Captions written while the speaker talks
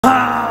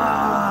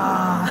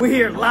We're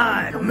here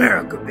live,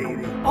 America,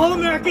 baby. All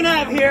American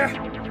Ave here.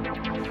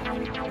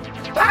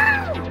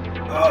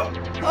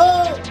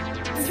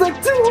 It's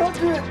like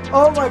 200.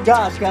 Oh my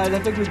gosh, guys, I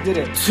think we did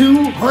it.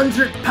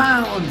 200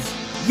 pounds.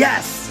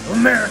 Yes,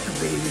 America,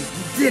 baby.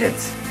 We did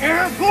it.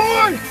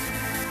 Airborne.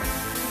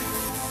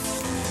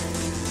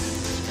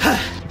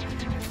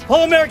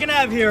 All American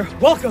Ave here.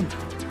 Welcome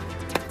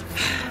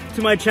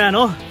to my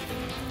channel.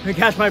 I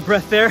catch my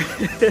breath there.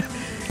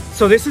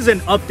 So this is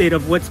an update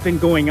of what's been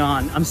going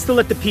on. I'm still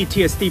at the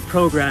PTSD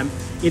program.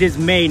 It is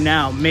May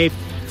now, May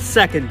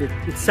 2nd,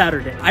 it's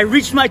Saturday. I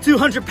reached my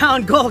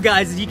 200-pound goal,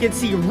 guys. As you can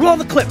see, roll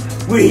the clip.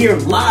 We're here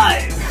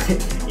live.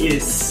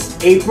 It's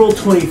April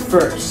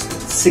 21st,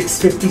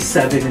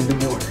 6:57 in the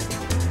morning.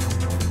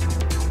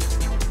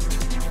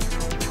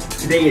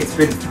 Today it's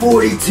been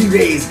 42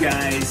 days,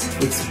 guys.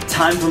 It's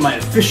time for my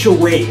official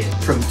weigh-in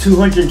from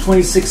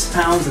 226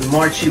 pounds on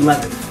March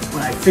 11th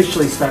when I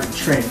officially started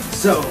training.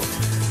 So,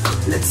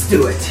 let's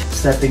do it.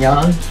 Stepping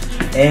on,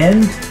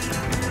 and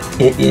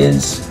it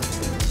is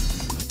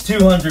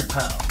 200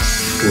 pounds.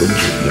 Would you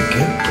look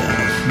at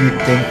that? You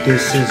think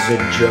this is a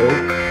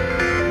joke?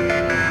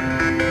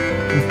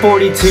 In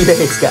 42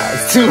 days,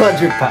 guys,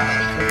 200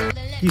 pounds.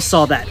 You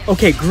saw that.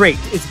 Okay, great.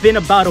 It's been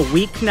about a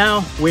week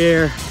now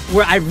where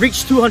I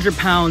reached 200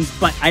 pounds,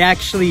 but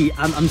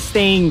I'm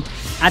staying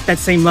at that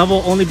same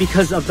level only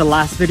because of the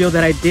last video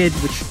that I did,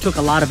 which took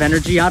a lot of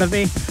energy out of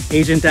me.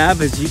 Agent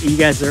Ave, as you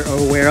guys are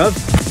aware of.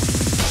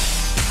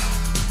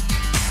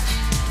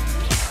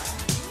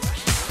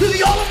 To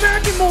the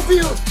All-American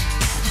Mobile!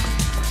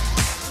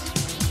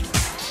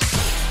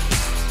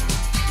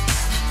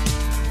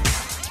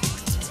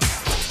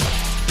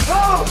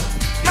 Oh!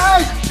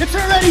 Guys, it's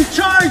already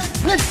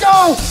charged! Let's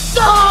go!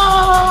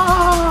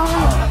 Oh!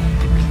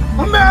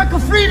 America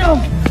freedom!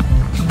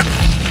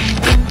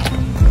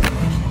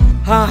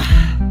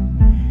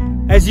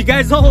 As you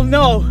guys all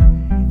know,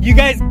 you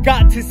guys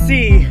got to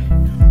see,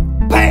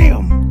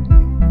 bam!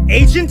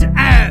 Agent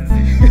Ave!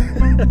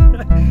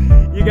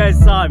 You guys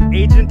saw him,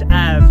 Agent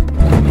Ave.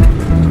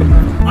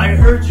 I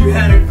heard you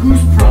had a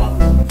goose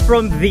problem.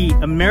 From the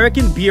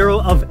American Bureau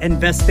of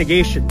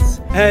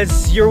Investigations.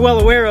 As you're well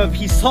aware of,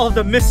 he solved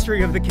the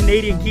mystery of the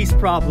Canadian Geese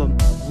problem.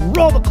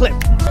 Roll the clip.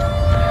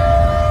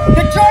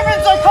 The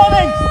Germans are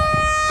coming!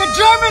 The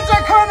Germans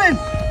are coming!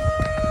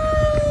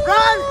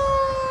 Run!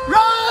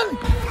 Run!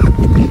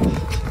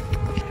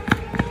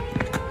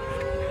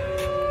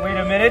 Wait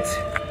a minute.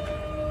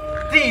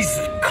 These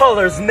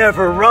colors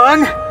never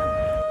run.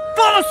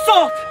 Full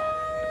assault!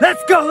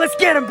 Let's go, let's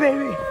get him,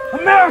 baby!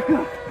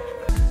 America!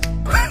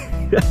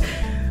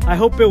 I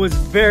hope it was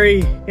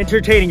very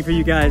entertaining for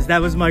you guys.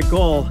 That was my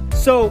goal.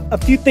 So, a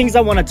few things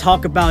I want to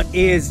talk about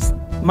is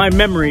my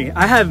memory.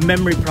 I have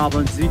memory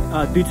problems due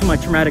to my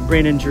traumatic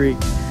brain injury.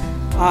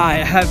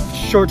 I have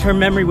short-term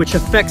memory, which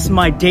affects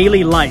my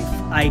daily life.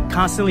 I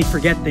constantly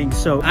forget things.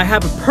 So I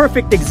have a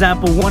perfect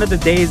example. One of the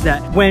days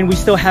that when we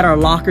still had our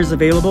lockers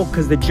available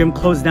because the gym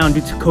closed down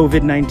due to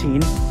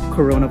COVID-19,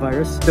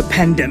 coronavirus, the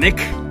pandemic,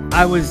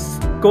 I was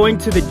going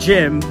to the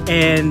gym,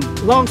 and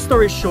long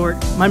story short,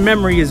 my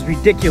memory is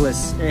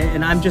ridiculous.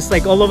 And I'm just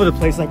like all over the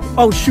place, like,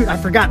 oh shoot, I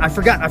forgot.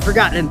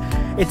 And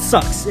it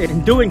sucks.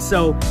 In doing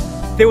so,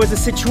 there was a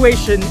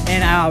situation,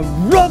 and I'll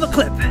roll the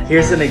clip.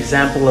 Here's an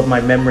example of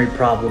my memory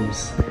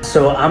problems.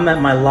 So I'm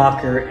at my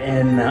locker,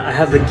 and I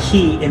have the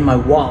key in my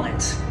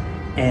wallet,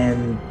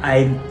 and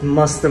I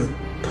must have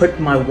put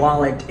my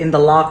wallet in the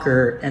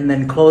locker and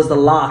then closed the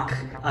lock.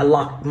 I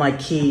locked my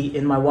key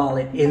in my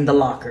wallet in the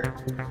locker.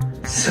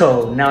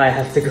 So now I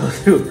have to go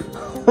through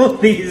all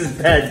these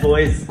bad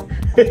boys.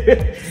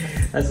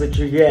 That's what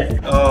you get.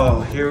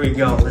 Oh, here we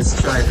go. Let's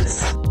try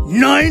this.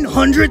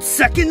 900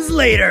 seconds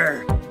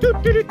later.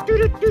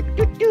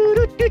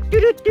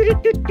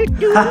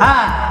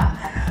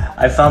 Haha!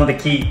 I found the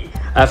key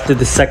after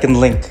the second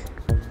link.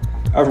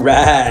 All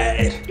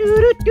right.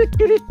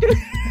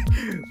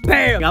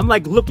 Bam! I'm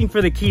like looking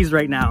for the keys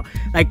right now,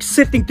 like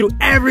sifting through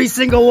every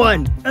single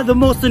one. The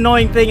most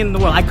annoying thing in the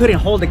world. I couldn't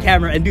hold the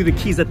camera and do the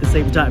keys at the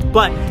same time,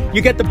 but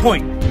you get the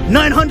point.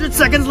 900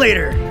 seconds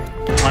later.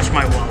 Watch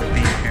my wallet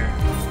being here.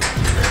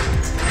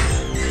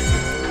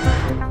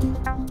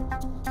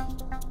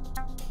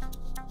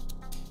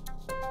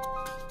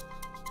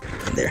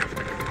 There.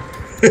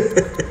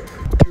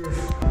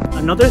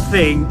 Another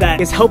thing that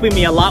is helping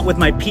me a lot with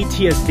my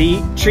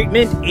PTSD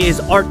treatment is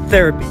art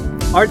therapy.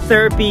 Art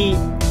therapy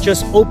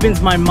just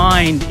opens my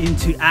mind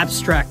into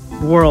abstract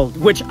world,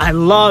 which I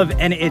love,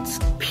 and it's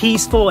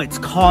peaceful, it's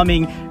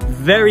calming,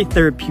 very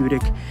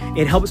therapeutic.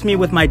 It helps me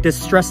with my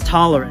distress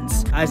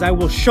tolerance. As I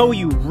will show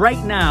you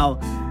right now,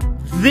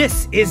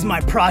 this is my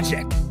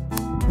project.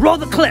 Roll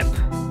the clip.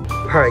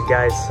 All right,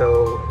 guys,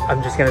 so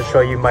I'm just gonna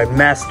show you my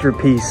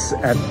masterpiece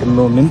at the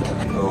moment.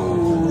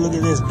 Oh, look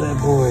at this bad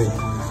boy.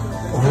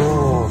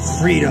 Oh,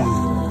 freedom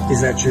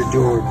is at your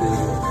door,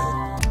 baby.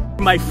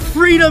 My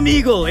Freedom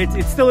Eagle, it's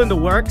still in the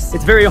works.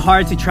 It's very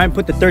hard to try and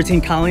put the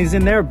 13 colonies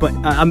in there, but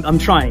I'm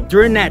trying.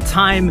 During that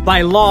time,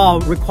 by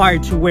law,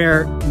 required to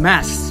wear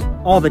masks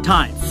all the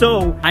time.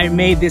 So I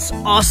made this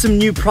awesome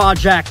new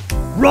project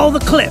Roll the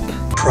clip.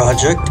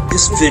 Project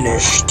is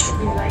finished.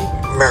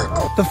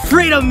 America. The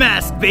freedom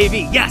mask,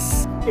 baby,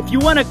 yes. If you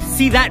want to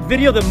see that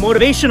video, the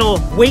motivational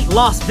weight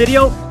loss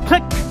video,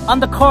 click on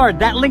the card,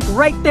 that link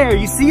right there.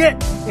 You see it?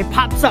 It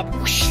pops up.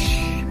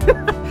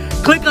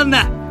 Click on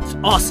that. It's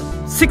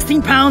awesome.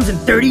 16 pounds in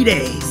 30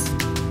 days.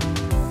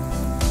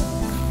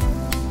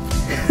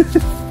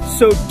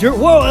 So,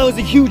 whoa, that was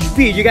a huge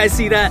beat. You guys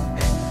see that?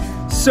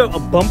 So, a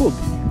bumblebee.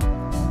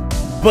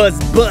 Buzz,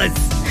 buzz.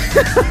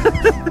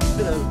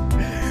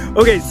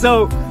 Okay,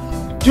 so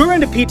during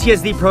the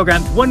PTSD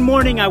program, one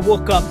morning I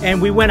woke up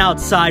and we went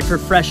outside for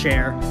fresh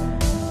air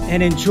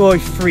and enjoy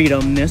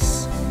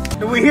freedomness.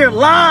 And we're here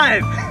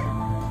live.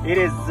 It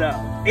is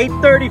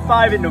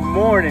 8:35 in the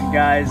morning,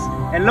 guys.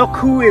 And look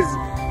who is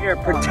here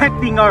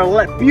protecting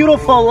our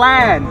beautiful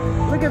land.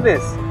 Look at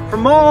this.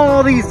 From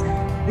all these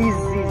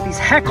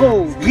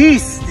heckles,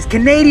 geese, these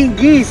Canadian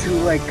geese who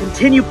like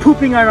continue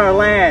pooping on our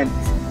land.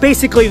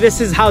 Basically, this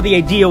is how the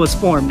idea was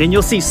formed, and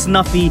you'll see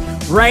Snuffy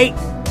right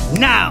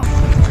now.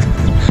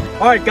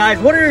 All right, guys,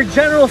 what are your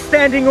general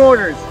standing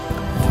orders?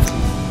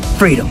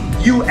 Freedom.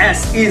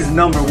 US is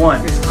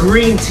 #1. It's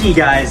green tea,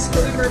 guys.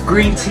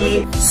 Green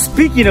tea.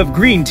 Speaking of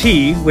green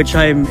tea, which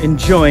I'm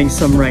enjoying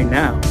some right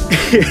now,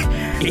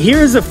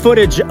 here's a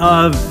footage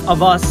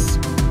of us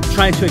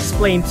trying to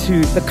explain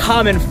to the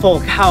common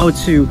folk how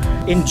to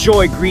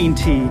enjoy green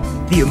tea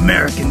the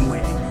American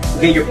way.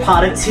 You get your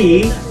pot of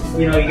tea,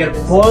 you know, you gotta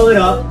boil it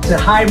up to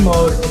high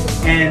mode,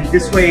 and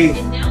this way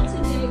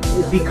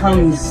it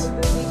becomes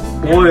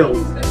boiled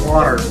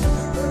water.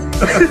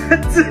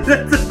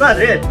 That's about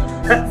it.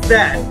 That's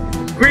that.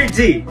 Green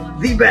tea,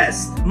 the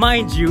best.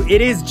 Mind you,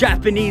 it is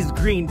Japanese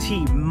green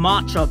tea,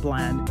 matcha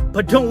blend,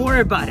 but don't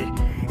worry about it.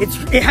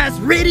 It has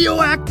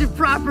radioactive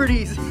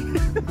properties.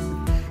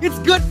 It's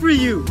good for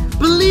you.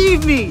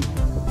 Believe me.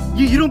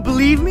 You don't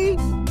believe me?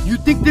 You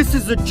think this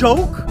is a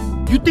joke?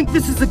 You think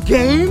this is a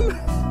game?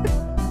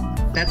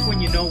 That's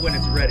when you know when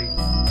it's ready.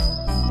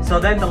 So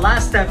then the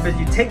last step is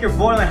you take your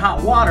boiling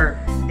hot water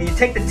and you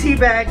take the tea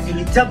bag and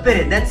you dump it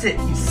in. That's it.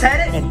 You set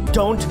it and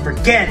don't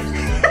forget it.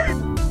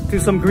 To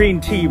some green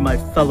tea, my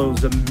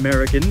fellows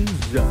Americans.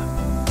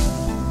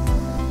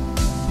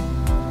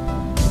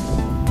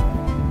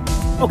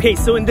 Okay,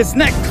 so in this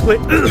next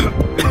clip,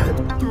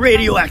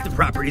 radioactive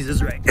properties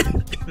is right.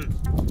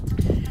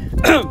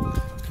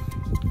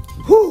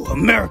 Whew,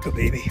 America,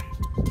 baby.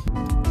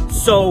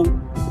 So,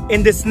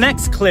 in this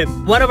next clip,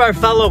 one of our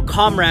fellow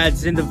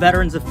comrades in the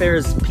Veterans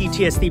Affairs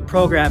PTSD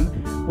program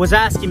was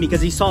asking me,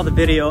 because he saw the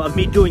video of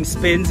me doing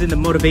spins in the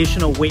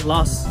motivational weight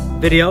loss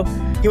video.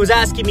 He was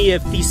asking me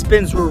if these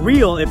spins were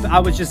real, if I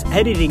was just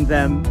editing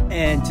them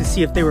and to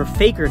see if they were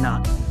fake or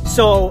not.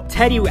 So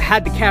Teddy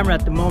had the camera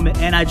at the moment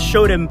and I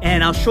showed him,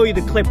 and I'll show you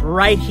the clip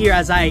right here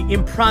as I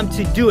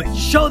impromptu do it.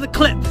 Show the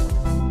clip.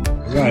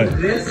 Got it.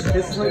 This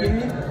is what you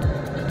mean?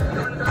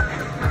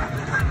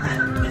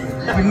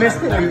 You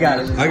missed it or you got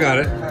it? I got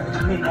it.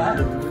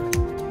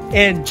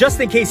 And just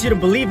in case you don't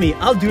believe me,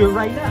 I'll do it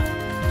right now.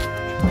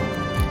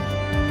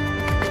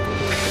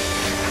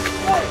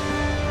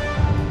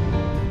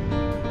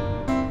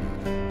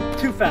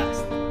 Too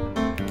fast.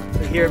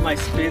 So here are my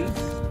spins.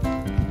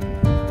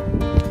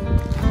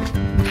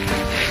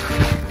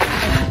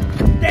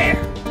 There!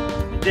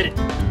 I did it.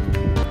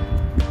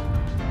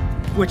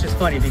 Which is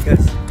funny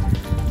because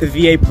the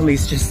VA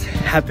police just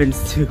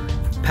happens to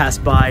pass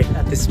by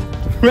at this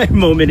right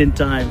moment in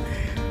time.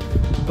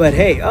 But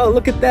hey, oh,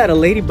 look at that. A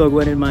ladybug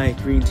went in my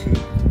green tea.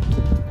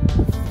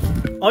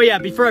 Oh yeah,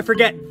 before I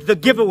forget, the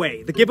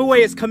giveaway. The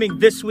giveaway is coming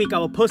this week. I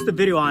will post a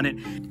video on it.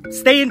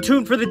 Stay in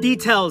tune for the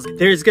details.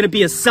 There's gonna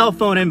be a cell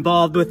phone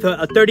involved with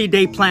a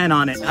 30-day plan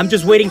on it. I'm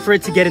just waiting for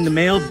it to get in the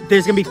mail.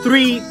 There's gonna be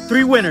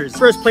three winners.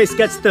 First place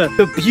gets the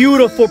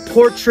beautiful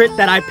portrait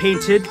that I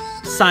painted,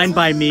 signed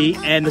by me.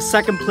 And the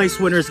second place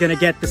winner is gonna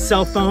get the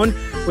cell phone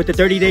with the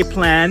 30-day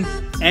plan.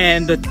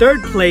 And the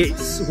third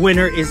place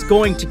winner is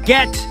going to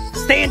get,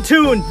 stay in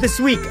tune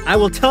this week. I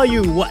will tell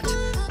you what,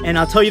 and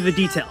I'll tell you the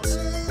details.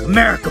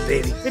 America,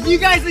 baby. If you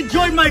guys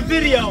enjoyed my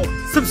video,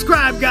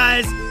 subscribe,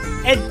 guys.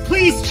 And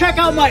please check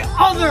out my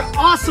other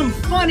awesome,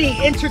 funny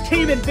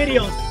entertainment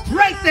videos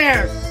right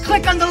there.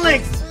 Click on the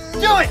links.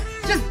 Do it.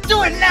 Just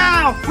do it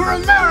now for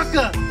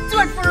America. Do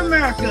it for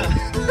America.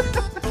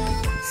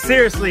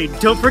 Seriously,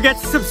 don't forget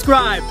to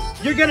subscribe.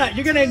 You're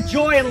gonna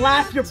enjoy and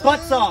laugh your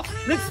butts off.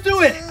 Let's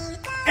do it.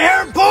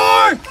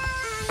 Airborne!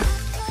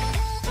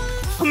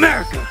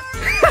 America!